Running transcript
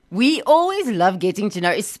We always love getting to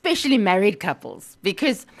know, especially married couples,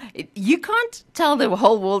 because you can't tell the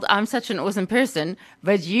whole world I'm such an awesome person,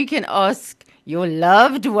 but you can ask your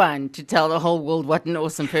loved one to tell the whole world what an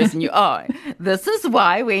awesome person you are. This is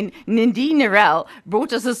why when Nadine Norel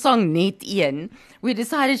brought us a song, Net Een, we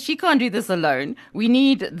decided she can't do this alone. We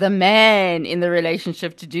need the man in the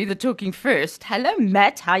relationship to do the talking first. Hello,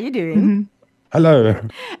 Matt. How you doing? Hello.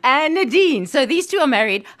 And Nadine. So these two are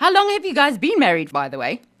married. How long have you guys been married, by the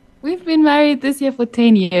way? We've been married this year for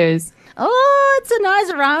 10 years. Oh, it's a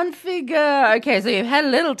nice round figure. Okay, so you've had a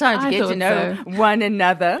little time to get to know one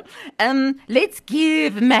another. Let's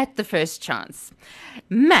give Matt the first chance.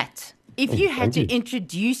 Matt, if you had to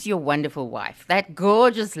introduce your wonderful wife, that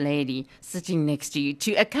gorgeous lady sitting next to you,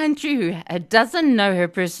 to a country who doesn't know her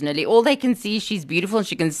personally, all they can see is she's beautiful and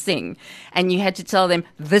she can sing, and you had to tell them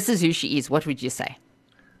this is who she is, what would you say?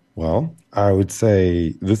 Well, I would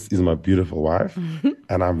say this is my beautiful wife,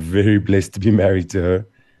 and I'm very blessed to be married to her.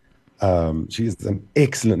 She is an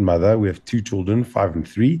excellent mother. We have 2 children, 5 and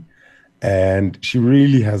 3, and she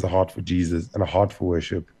really has a heart for Jesus and a heart for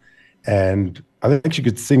worship. And I think she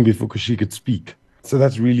could sing before she could speak. So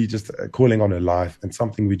that's really just a calling on her life and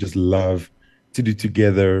something we just love to do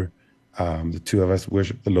together. The 2 of us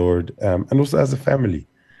worship the Lord, and also as a family.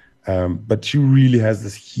 But she really has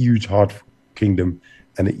this huge heart for kingdom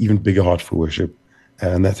and an even bigger heart for worship.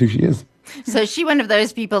 And that's who she is. So is she one of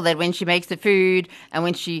those people that when she makes the food and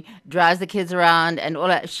when she drives the kids around and all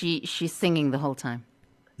that, she's singing the whole time?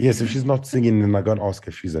 Yes, if she's not singing, then I go and ask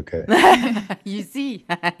if she's okay. You see.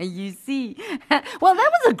 Well,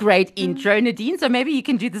 that was a great intro, Nadine. So maybe you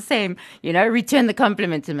can do the same, return the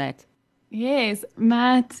compliment to Matt. Yes,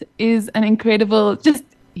 Matt is an incredible, just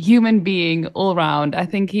human being all round. I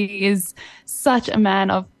think he is such a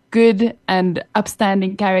man of good and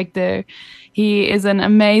upstanding character. He is an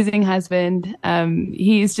amazing husband.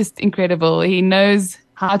 He is just incredible. He knows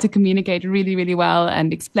how to communicate really, really well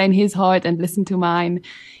and explain his heart and listen to mine.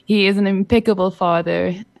 He is an impeccable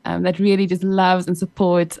father that really just loves and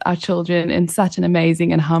supports our children in such an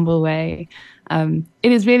amazing and humble way.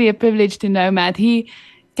 It is really a privilege to know Matt. He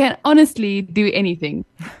can honestly do anything.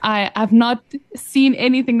 I have not seen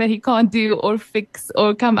anything that he can't do or fix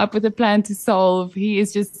or come up with a plan to solve.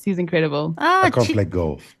 He's incredible. I can't play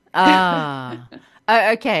golf. Oh,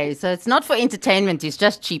 okay. So it's not for entertainment. It's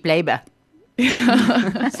just cheap labor.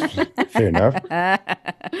 Fair enough. I'll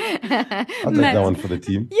take that one for the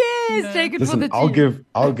team. Yes, take it for the team.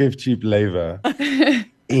 I'll give cheap labor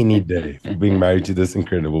any day for being married to this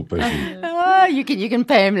incredible person. Oh, you can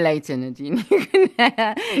pay him later, Nadine. He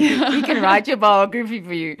can write your biography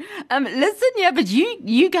for you. Listen, but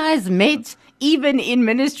you guys met even in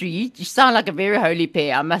ministry. You sound like a very holy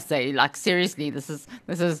pair, I must say. Like seriously, this is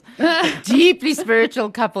a deeply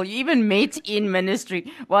spiritual couple. You even met in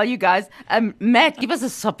ministry while you guys. Matt, give us a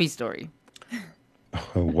soppy story.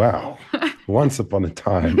 Oh, wow! Once upon a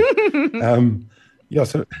time,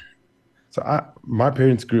 my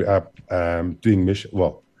parents grew up doing mission.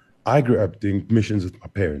 Well, I grew up doing missions with my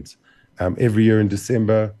parents. Every year in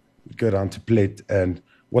December, we'd go down to Plett, and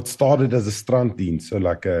what started as a stranddienst, so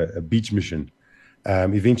like a beach mission,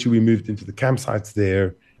 eventually we moved into the campsites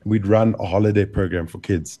there, and we'd run a holiday program for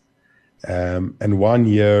kids. And one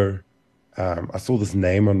year, I saw this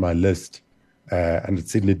name on my list, and it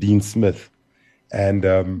said Nadine Smith. And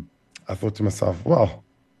I thought to myself, well,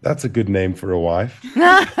 that's a good name for a wife.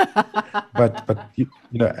 but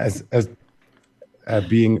as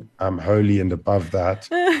being holy and above that,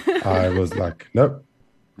 I was like, nope,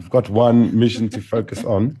 we've got one mission to focus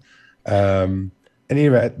on. And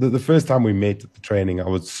anyway, the first time we met at the training, I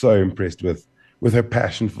was so impressed with her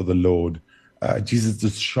passion for the Lord. Jesus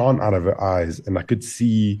just shone out of her eyes, and I could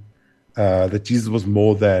see that Jesus was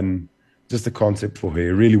more than just a concept for her.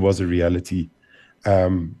 It really was a reality.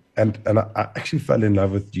 And I actually fell in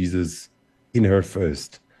love with Jesus in her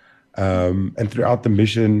first. And throughout the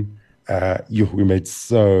mission, we made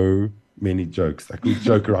so many jokes. Like we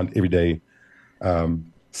joke around every day,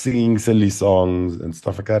 singing silly songs and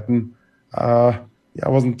stuff like that. And I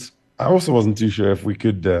also wasn't too sure if we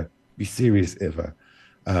could be serious ever.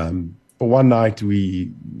 But one night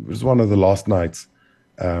it was one of the last nights,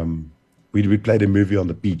 we played a movie on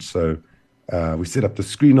the beach. So we set up the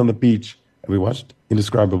screen on the beach and we watched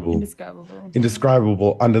Indescribable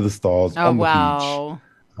under the stars on the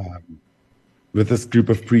beach. With this group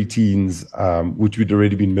of preteens, which we'd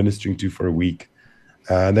already been ministering to for a week.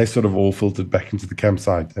 And they sort of all filtered back into the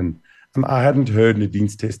campsite. And I hadn't heard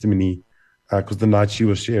Nadine's testimony because the night she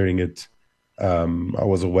was sharing it, I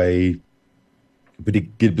was away,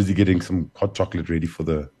 busy getting some hot chocolate ready for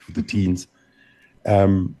the teens.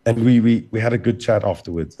 And we had a good chat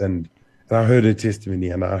afterwards, and I heard her testimony,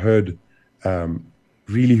 and I heard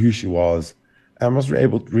really who she was. I was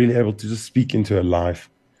really able to just speak into her life.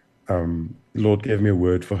 The Lord gave me a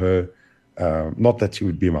word for her. Not that she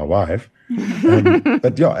would be my wife,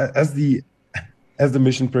 but yeah, as the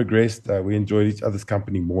mission progressed, we enjoyed each other's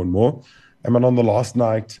company more and more. And then on the last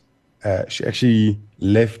night, she actually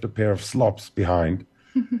left a pair of slops behind.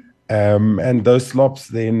 And those slops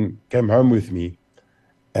then came home with me,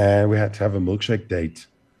 and we had to have a milkshake date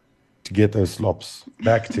to get those slops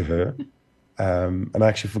back to her. And I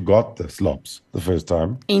actually forgot the slops the first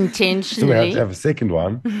time. Intentionally. So we had to have a second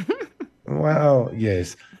one. Well,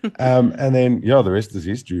 yes. And then, yeah, the rest is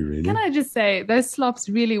history, really. Can I just say, those slops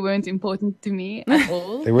really weren't important to me at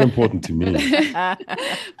all. They were important to me.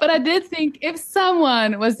 But I did think if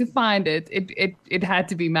someone was to find it had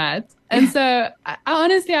to be Matt. And so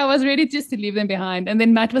I was ready just to leave them behind. And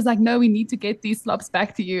then Matt was like, no, we need to get these slops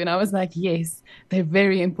back to you. And I was like, yes, they're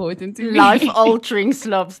very important to me. Life-altering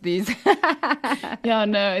slops, these. Yeah,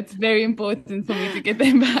 no, it's very important for me to get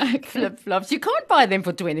them back. Flip-flops. You can't buy them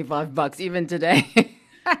for $25 even today.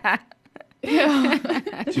 Yeah.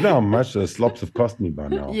 Do you know how much those slops have cost me by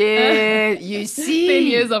now? Yeah, you see. 10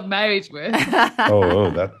 years of marriage worth.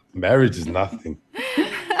 That marriage is nothing.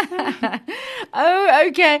 Oh,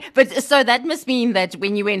 okay. But so that must mean that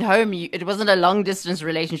when you went home, it wasn't a long distance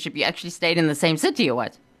relationship. You actually stayed in the same city or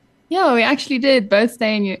what? Yeah, we actually did both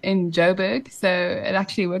stay in Joburg. So it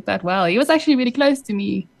actually worked out well. He was actually really close to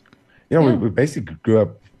me. Yeah, we basically grew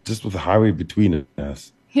up just with a highway between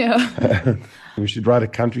us. Yeah. We should write a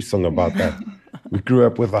country song about that. We grew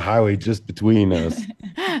up with a highway just between us.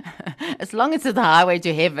 As long as it's the highway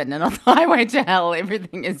to heaven and not the highway to hell,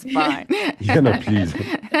 everything is fine. Yeah, no, please.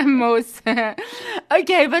 Most.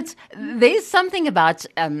 Okay, but there's something about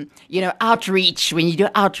outreach. When you do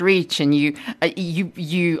outreach and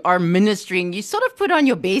you are ministering, you sort of put on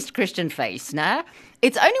your best Christian face, nah?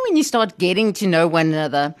 It's only when you start getting to know one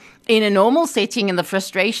another in a normal setting and the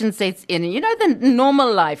frustration sets in, the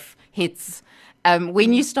normal life hits.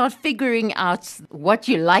 When you start figuring out what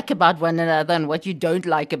you like about one another and what you don't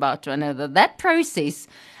like about one another, that process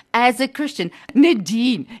as a Christian,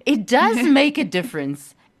 Nadine, it does make a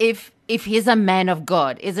difference if he's a man of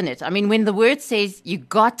God, isn't it? I mean, when the word says you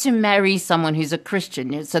got to marry someone who's a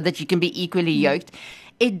Christian so that you can be equally yoked,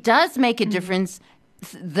 it does make a difference.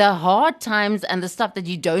 The hard times and the stuff that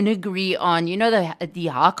you don't agree on, the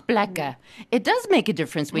haakplekke, it does make a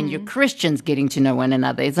difference when you're Christians getting to know one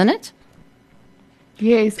another, isn't it?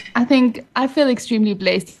 Yes, I feel extremely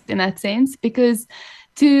blessed in that sense because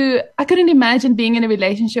I couldn't imagine being in a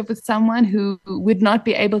relationship with someone who would not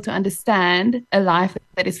be able to understand a life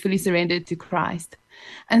that is fully surrendered to Christ.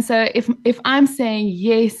 And so if I'm saying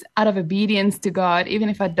yes out of obedience to God, even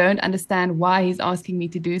if I don't understand why he's asking me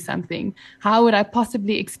to do something, how would I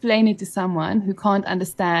possibly explain it to someone who can't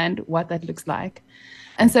understand what that looks like?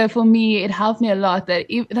 And so for me, it helped me a lot that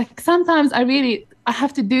sometimes I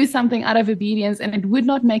have to do something out of obedience and it would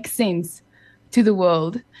not make sense to the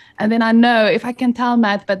world. And then I know if I can tell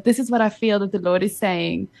Matt, but this is what I feel that the Lord is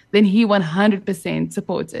saying, then he 100%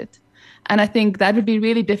 supports it. And I think that would be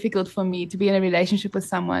really difficult for me to be in a relationship with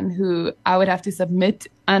someone who I would have to submit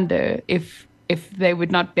under if they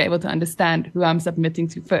would not be able to understand who I'm submitting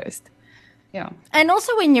to first. Yeah. And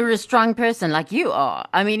also when you're a strong person like you are,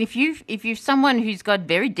 I mean, if you're someone who's got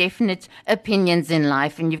very definite opinions in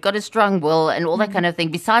life and you've got a strong will and all that kind of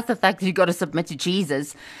thing, besides the fact that you've got to submit to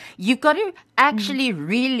Jesus, you've got to actually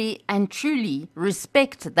really and truly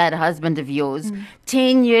respect that husband of yours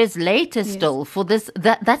 10 years later still for this.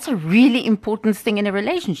 That's a really important thing in a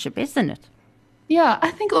relationship, isn't it? Yeah,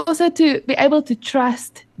 I think also to be able to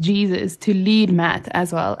trust Jesus to lead Matt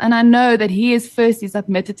as well. And I know that he is firstly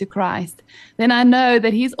submitted to Christ. Then I know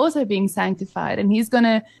that he's also being sanctified and he's going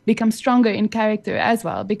to become stronger in character as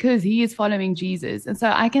well because he is following Jesus. And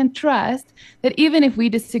so I can trust that even if we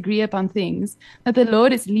disagree upon things, that the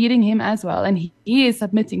Lord is leading him as well. And he is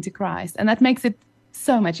submitting to Christ. And that makes it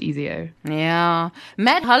so much easier. Yeah.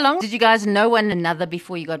 Matt, how long did you guys know one another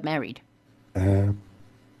before you got married?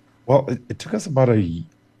 Well, it took us about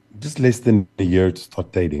just less than a year to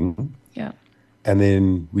start dating. Yeah. And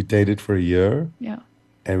then we dated for a year. Yeah.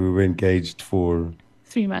 And we were engaged for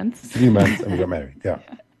 3 months. 3 months and we got married. Yeah.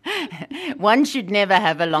 One should never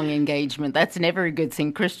have a long engagement. That's never a good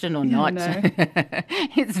thing, Christian or not. No.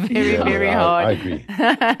 It's very hard. I agree.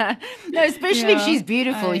 No, especially if she's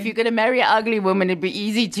beautiful. If you're going to marry an ugly woman, it'd be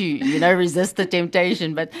easy to, resist the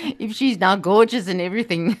temptation. But if she's now gorgeous and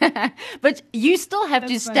everything, but you still have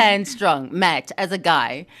to stand strong, Matt, as a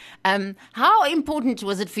guy. How important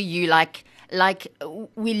was it for you? Like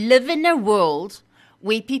we live in a world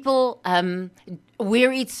where people,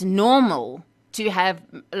 where it's normal to have,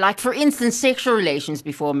 like, for instance, sexual relations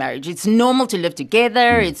before marriage. It's normal to live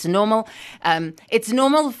together. It's normal. It's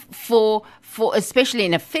normal for especially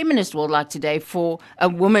in a feminist world like today, for a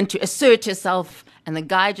woman to assert herself, and the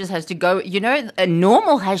guy just has to go. A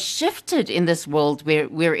normal has shifted in this world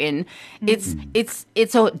we're in. It's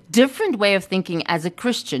a different way of thinking as a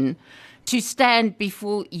Christian to stand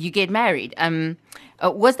before you get married.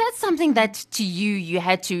 Was that something that to you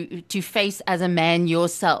had to face as a man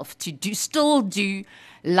yourself, to still do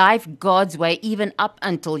life God's way even up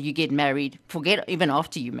until you get married, forget even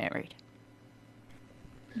after you married?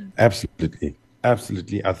 Absolutely.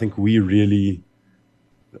 I think we really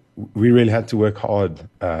had to work hard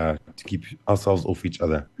to keep ourselves off each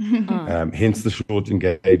other. Hence the short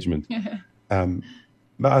engagement.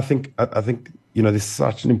 But I think there's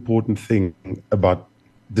such an important thing about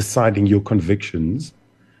deciding your convictions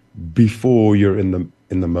before you're in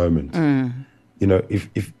the moment.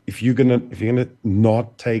 If you're gonna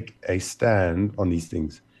not take a stand on these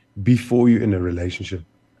things before you're in a relationship,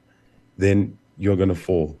 then you're gonna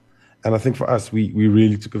fall. And I think for us, we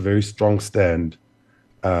really took a very strong stand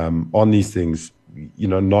on these things.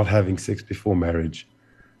 Not having sex before marriage,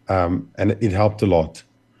 and it helped a lot.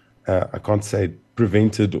 I can't say it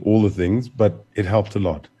prevented all the things, but it helped a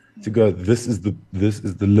lot to go, this is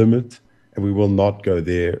the limit, and we will not go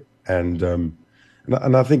there. And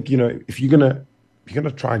I think if you're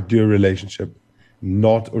gonna try and do a relationship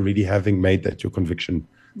not already having made that your conviction,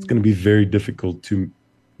 it's going to be very difficult to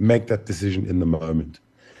make that decision in the moment.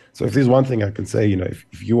 So if there's one thing I can say,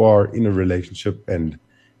 if you are in a relationship and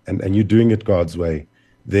you're doing it God's way,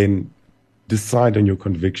 then decide on your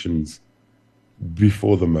convictions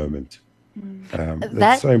before the moment.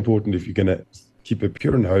 That's so important if you're going to keep a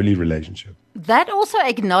pure and holy relationship. That also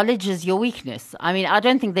acknowledges your weakness. I mean, I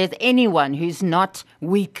don't think there's anyone who's not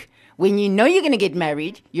weak. When you know you're going to get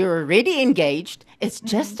married, you're already engaged. It's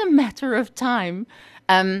just a matter of time.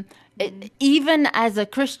 Even as a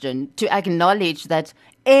Christian, to acknowledge that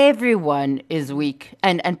everyone is weak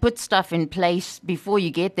and put stuff in place before you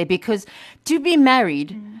get there, because to be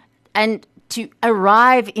married and to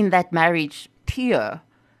arrive in that marriage pure,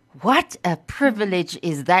 what a privilege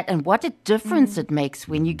is that, and what a difference it makes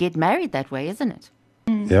when you get married that way, isn't it?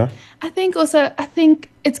 Yeah. I think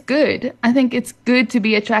it's good. I think it's good to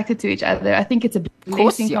be attracted to each other. I think it's a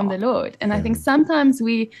blessing from the Lord. And I think sometimes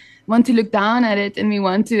we want to look down at it and we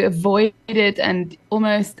want to avoid it and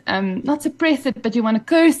almost not suppress it, but you want to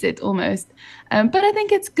curse it almost. But I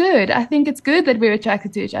think it's good. I think it's good that we're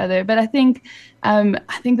attracted to each other. But I think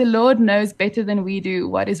the Lord knows better than we do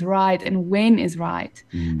what is right and when is right.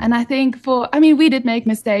 And I think we did make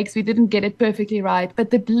mistakes. We didn't get it perfectly right.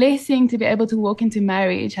 But the blessing to be able to walk into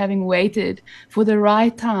marriage, having waited for the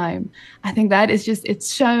right time, I think that is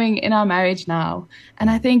it's showing in our marriage now. And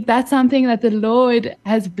I think that's something that the Lord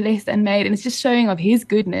has blessed and made. And it's just showing of his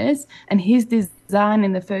goodness and his design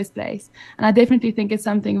in the first place. And I definitely think it's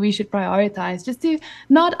something we should prioritize, just to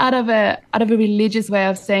not out of a religious way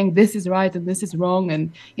of saying this is right and this is wrong,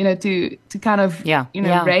 and to kind of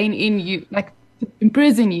rein in you, like to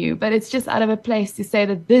imprison you, but it's just out of a place to say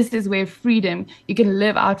that this is where freedom, you can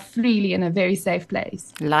live out freely in a very safe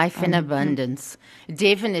place. Life in abundance,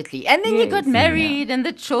 definitely. And then you got married and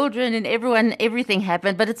the children and everything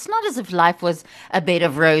happened, but it's not as if life was a bed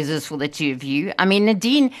of roses for the two of you. I mean,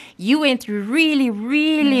 Nadine, you went through really,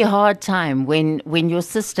 really hard time when your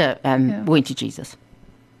sister went to Jesus.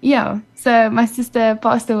 Yeah, so my sister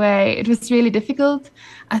passed away. It was really difficult,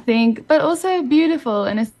 I think, but also beautiful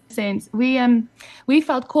in a sense. We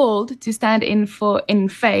felt called to stand in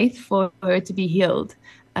faith for her to be healed,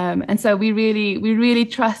 and so we really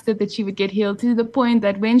trusted that she would get healed, to the point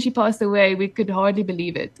that when she passed away, we could hardly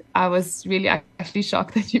believe it. I was really actually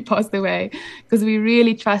shocked that she passed away, because we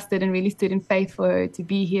really trusted and really stood in faith for her to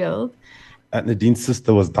be healed. Nadine's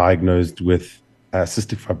sister was diagnosed with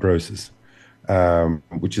cystic fibrosis.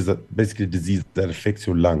 Which is basically a disease that affects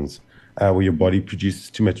your lungs, where your body produces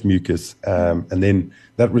too much mucus, and then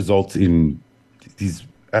that results in these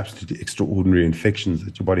absolutely extraordinary infections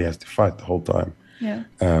that your body has to fight the whole time. Yeah.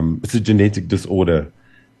 It's a genetic disorder,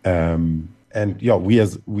 and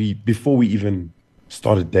we before we even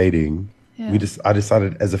started dating, I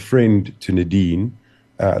decided as a friend to Nadine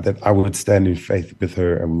that I would stand in faith with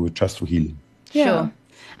her and we would trust for healing. Yeah. Sure.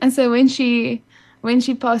 And so when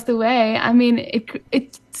she passed away, I mean,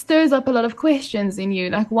 it stirs up a lot of questions in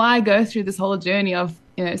you. Like, why go through this whole journey of,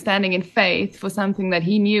 standing in faith for something that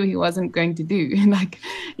he knew he wasn't going to do? Like,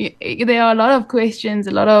 there are a lot of questions,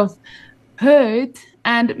 a lot of hurt,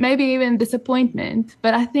 and maybe even disappointment.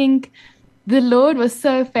 But I think the Lord was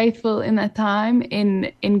so faithful in that time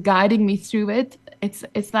in guiding me through it.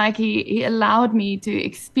 It's like he allowed me to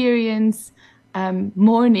experience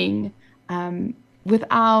mourning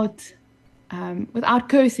without without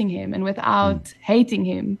cursing him and without hating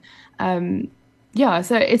him. Yeah,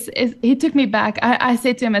 so he took me back. I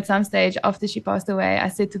said to him at some stage after she passed away, I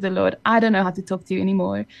said to the Lord, I don't know how to talk to you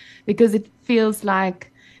anymore, because it feels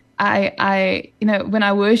like when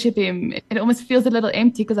I worship him, it almost feels a little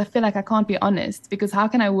empty, because I feel like I can't be honest, because how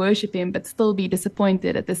can I worship him but still be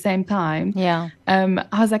disappointed at the same time? Yeah.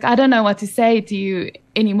 I was like, I don't know what to say to you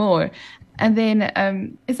anymore. And then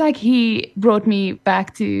it's like he brought me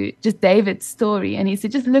back to just David's story. And he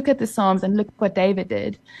said, just look at the Psalms and look what David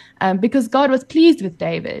did, because God was pleased with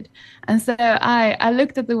David. And so I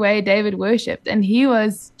looked at the way David worshipped, and he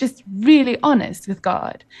was just really honest with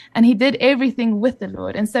God. And he did everything with the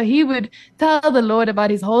Lord. And so he would tell the Lord about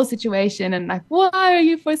his whole situation and like, why are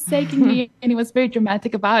you forsaking me? And he was very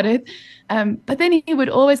dramatic about it. But then he would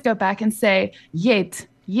always go back and say, yet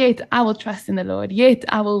I will trust in the Lord, yet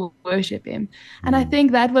I will worship him. And I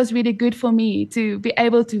think that was really good for me, to be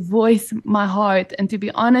able to voice my heart and to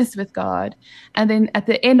be honest with God. And then at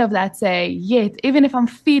the end of that say, yet, even if I'm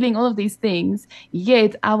feeling all of these things,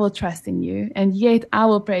 yet I will trust in you, and yet I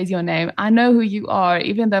will praise your name. I know who you are,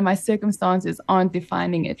 even though my circumstances aren't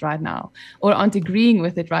defining it right now or aren't agreeing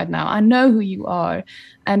with it right now. I know who you are,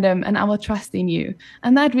 and I will trust in you.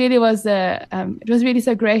 And that really was it was really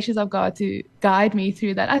so gracious of God to guide me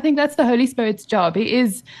through that. I think that's the Holy Spirit's job. He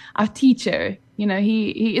is our teacher.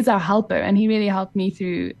 He is our helper, and he really helped me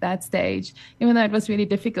through that stage, even though it was really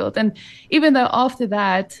difficult. And even though after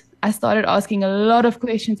that, I started asking a lot of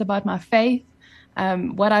questions about my faith,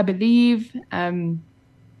 what I believe,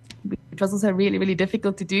 which was also really, really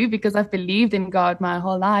difficult to do, because I've believed in God my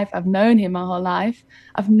whole life. I've known him my whole life.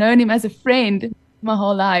 I've known him as a friend my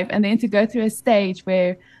whole life. And then to go through a stage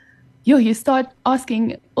where you start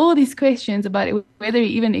asking all these questions about whether he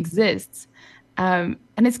even exists. And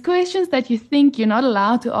it's questions that you think you're not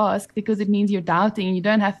allowed to ask, because it means you're doubting and you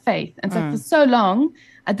don't have faith. And so for so long,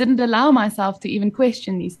 I didn't allow myself to even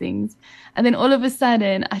question these things. And then all of a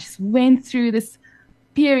sudden, I just went through this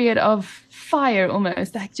period of fire,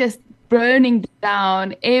 almost like just burning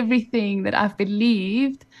down everything that I've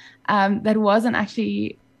believed that wasn't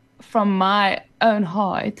actually from my own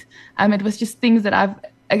heart. It was just things that I've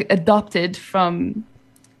adopted from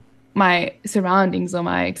my surroundings or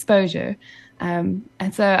my exposure.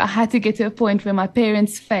 And so I had to get to a point where my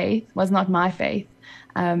parents' faith was not my faith,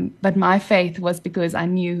 but my faith was because I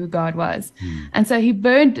knew who God was. And so he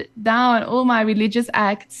burned down all my religious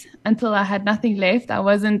acts until I had nothing left. I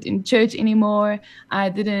wasn't in church anymore. I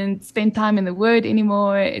didn't spend time in the Word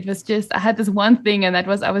anymore. It was just, I had this one thing, and that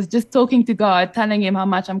was, I was just talking to God, telling him how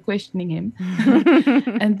much I'm questioning him.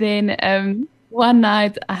 And then one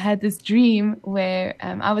night I had this dream where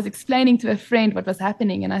I was explaining to a friend what was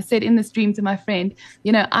happening. And I said in this dream to my friend,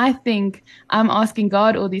 I think I'm asking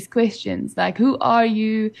God all these questions, like, who are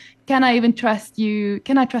you? Can I even trust you?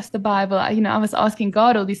 Can I trust the Bible? I was asking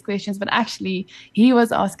God all these questions, but actually he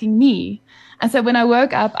was asking me. And so when I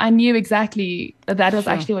woke up, I knew exactly that was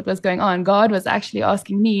actually what was going on. God was actually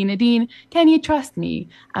asking me, Nadine, can you trust me?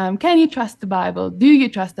 Can you trust the Bible? Do you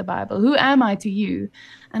trust the Bible? Who am I to you?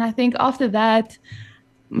 And I think after that,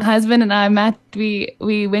 my husband and I, Matt,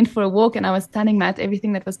 we went for a walk, and I was telling Matt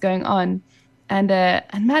everything that was going on. And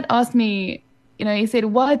Matt asked me, he said,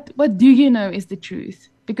 what do you know is the truth?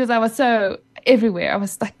 Because I was so everywhere. I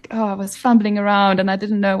was like, I was fumbling around, and I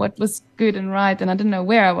didn't know what was good and right, and I didn't know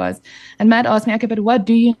where I was. And Matt asked me, okay, but what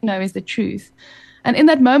do you know is the truth? And in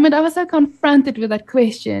that moment, I was so confronted with that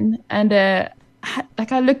question. And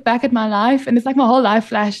I look back at my life, and it's like my whole life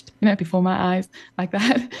flashed, before my eyes like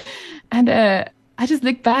that. And I just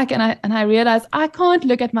look back, and I realized I can't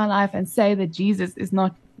look at my life and say that Jesus is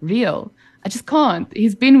not real. I just can't.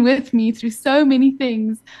 He's been with me through so many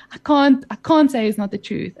things. I can't say it's not the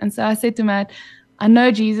truth. And so I said to Matt, I know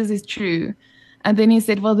Jesus is true. And then he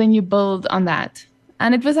said, well, then you build on that.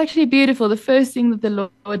 And it was actually beautiful. The first thing that the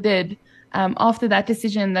Lord did after that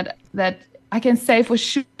decision that I can say for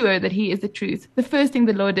sure that he is the truth. The first thing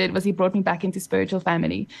the Lord did was he brought me back into spiritual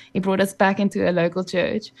family. He brought us back into a local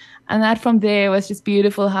church. And that from there was just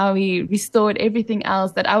beautiful, how he restored everything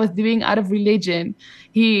else that I was doing out of religion.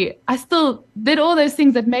 I still did all those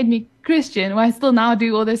things that made me Christian, or I still now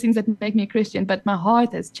do all those things that make me Christian, but my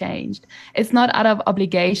heart has changed. It's not out of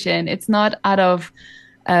obligation. It's not out of,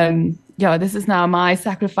 this is now my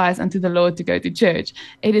sacrifice unto the Lord to go to church.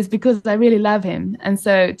 It is because I really love him. And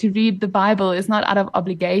so to read the Bible is not out of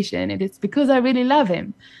obligation. It is because I really love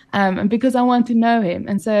him, and because I want to know him.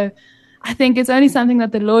 And so I think it's only something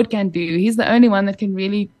that the Lord can do. He's the only one that can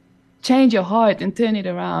really change your heart and turn it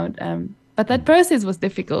around. But that process was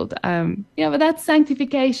difficult. But that's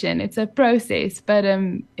sanctification. It's a process, but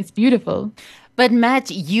it's beautiful. But Matt,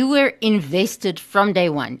 you were invested from day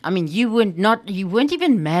one. I mean, you weren't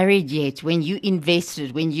even married yet when you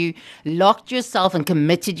invested, when you locked yourself and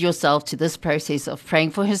committed yourself to this process of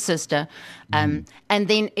praying for his sister. And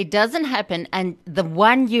then it doesn't happen. And the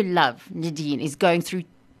one you love, Nadine, is going through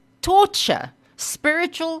torture,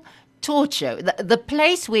 spiritual torture, the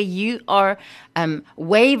place where you are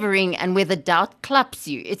wavering and where the doubt claps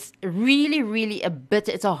you. It's really, really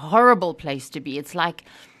it's a horrible place to be. It's like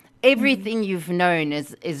everything you've known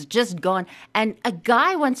is just gone. And a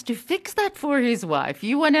guy wants to fix that for his wife.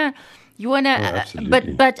 You want to,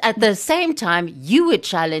 but at the same time, you were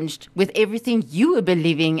challenged with everything you were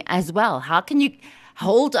believing as well. How can you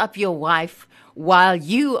hold up your wife while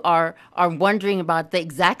you are wondering about the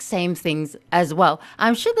exact same things as well?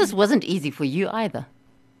 I'm sure this wasn't easy for you either.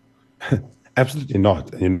 Absolutely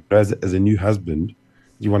not. And as a new husband,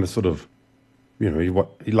 you want to sort of,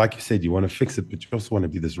 like you said, you want to fix it, but you also want to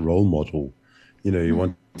be this role model. You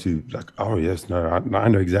want to oh yes, no, I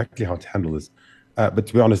know exactly how to handle this. But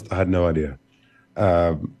to be honest, I had no idea.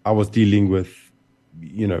 I was dealing with,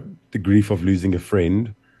 the grief of losing a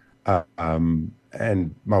friend,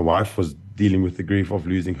 and my wife was dealing with the grief of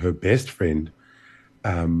losing her best friend.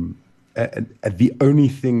 And the only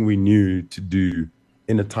thing we knew to do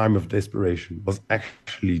in a time of desperation was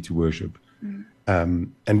actually to worship.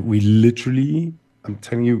 And we literally, I'm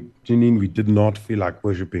telling you, Janine, we did not feel like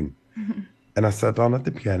worshiping. And I sat down at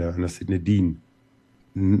the piano and I said, Nadine,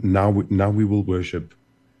 now we will worship.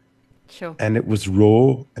 Sure. And it was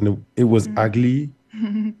raw and it was ugly,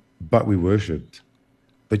 but we worshiped.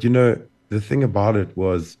 But the thing about it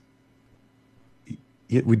was,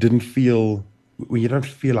 we didn't feel, when you don't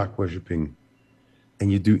feel like worshiping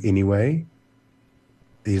and you do anyway,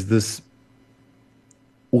 there's this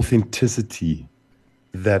authenticity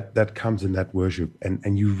that comes in that worship.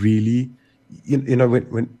 And you really,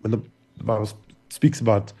 when the Bible speaks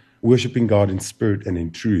about worshiping God in spirit and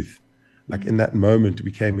in truth, like in that moment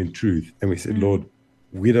we came in truth and we said, Lord,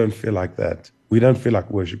 we don't feel like that. We don't feel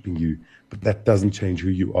like worshiping you, but that doesn't change who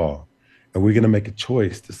you are. And we're going to make a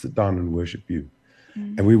choice to sit down and worship you.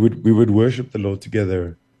 And we would worship the Lord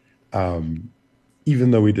together,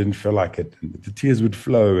 even though we didn't feel like it. And the tears would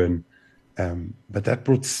flow, but that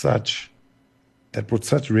brought such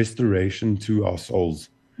restoration to our souls,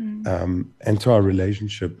 and to our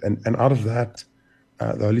relationship. And out of that,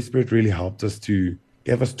 the Holy Spirit really helped us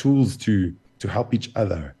gave us tools to help each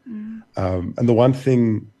other. And the one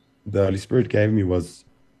thing the Holy Spirit gave me was,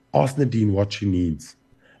 ask Nadine what she needs.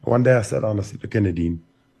 One day I sat down and I said, okay, Nadine,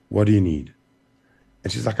 what do you need?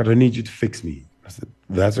 And she's like, I don't need you to fix me. I said,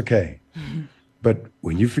 that's okay. But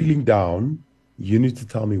when you're feeling down, you need to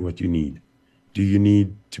tell me what you need. Do you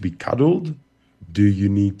need to be cuddled? Do you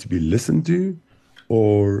need to be listened to?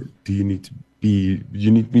 Or do you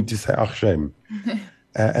need me to say, ach, shame?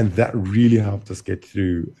 And that really helped us get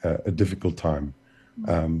through a difficult time.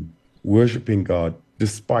 Worshipping God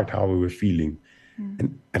despite how we were feeling,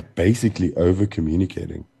 and basically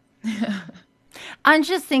over-communicating. I'm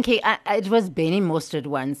just thinking, it was Benny Mostert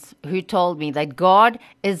once who told me that God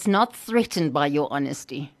is not threatened by your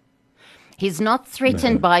honesty. He's not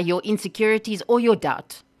threatened by your insecurities or your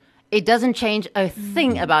doubt. It doesn't change a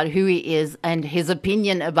thing about who he is and his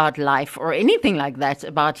opinion about life or anything like that,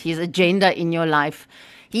 about his agenda in your life.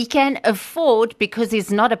 He can afford, because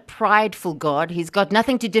he's not a prideful God, he's got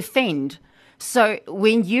nothing to defend. So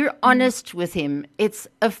when you're honest with him, it's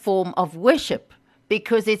a form of worship,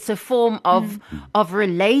 because it's a form of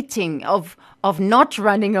relating, of not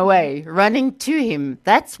running away, running to him.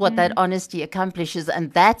 That's what that honesty accomplishes,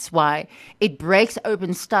 and that's why it breaks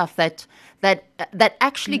open stuff that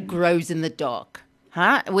actually grows in the dark.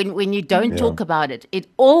 When you don't talk about it, it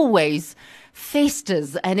always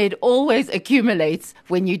festers and it always accumulates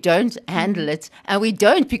when you don't handle it. And we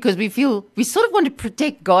don't, because we sort of want to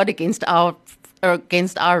protect God against our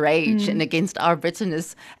rage and against our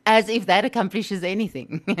bitterness, as if that accomplishes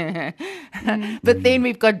anything. But then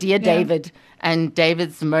we've got Dear David and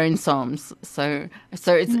David's moan psalms. So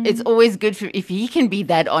it's always good if he can be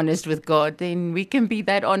that honest with God, then we can be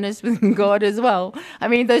that honest with God as well. I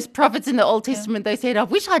mean, those prophets in the Old Testament, they said, I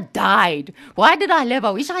wish I died. Why did I live?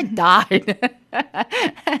 I wish I died.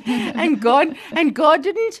 and God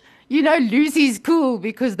didn't, Lucy's cool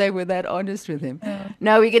because they were that honest with him.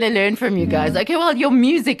 Now we're going to learn from you guys. Okay, well, your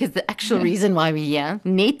music is the actual reason why we're here.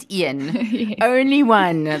 Net Ian. Only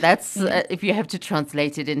one. That's if you have to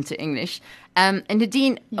translate it into English. And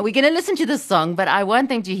Nadine, we're going to listen to this song, but I want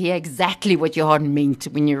them to hear exactly what your heart meant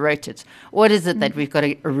when you wrote it. What is it that we've got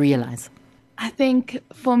to realize? I think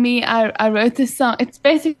for me, I wrote this song.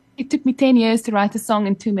 It took me 10 years to write a song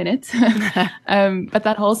in 2 minutes. But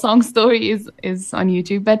that whole song story is on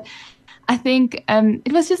YouTube. But I think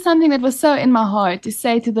it was just something that was so in my heart to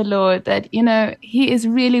say to the Lord that, he is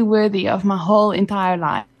really worthy of my whole entire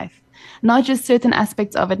life. Not just certain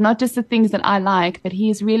aspects of it, not just the things that I like, but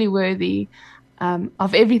he is really worthy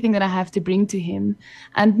of everything that I have to bring to him.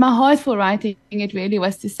 And my heart for writing it really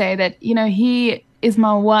was to say that, he is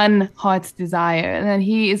my one heart's desire, and that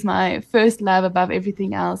he is my first love above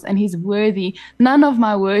everything else, and he's worthy. None of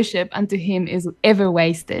my worship unto him is ever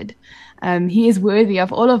wasted. He is worthy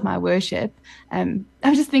of all of my worship. I'm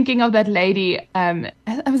just thinking of that lady,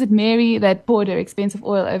 was it Mary, that poured her expensive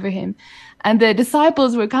oil over him? And the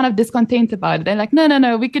disciples were kind of discontent about it. They're like,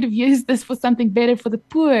 no, we could have used this for something better for the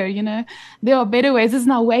poor, There are better ways. This is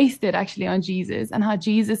not wasted actually on Jesus. And how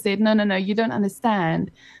Jesus said, no, you don't understand.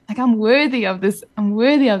 Like, I'm worthy of this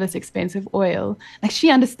expensive oil. Like, she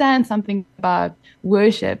understands something about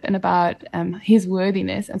worship and about his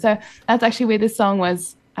worthiness. And so that's actually where this song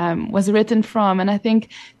was written from. And I think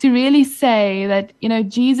to really say that,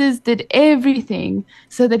 Jesus did everything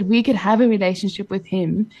so that we could have a relationship with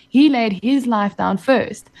him. He laid his life down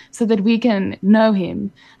first so that we can know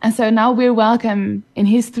him. And so now we're welcome in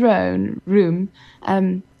his throne room.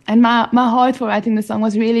 And my heart for writing the song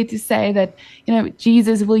was really to say that,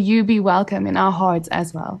 Jesus, will you be welcome in our hearts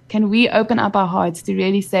as well? Can we open up our hearts to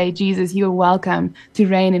really say, Jesus, you're welcome to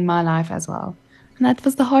reign in my life as well? And that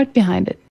was the heart behind it.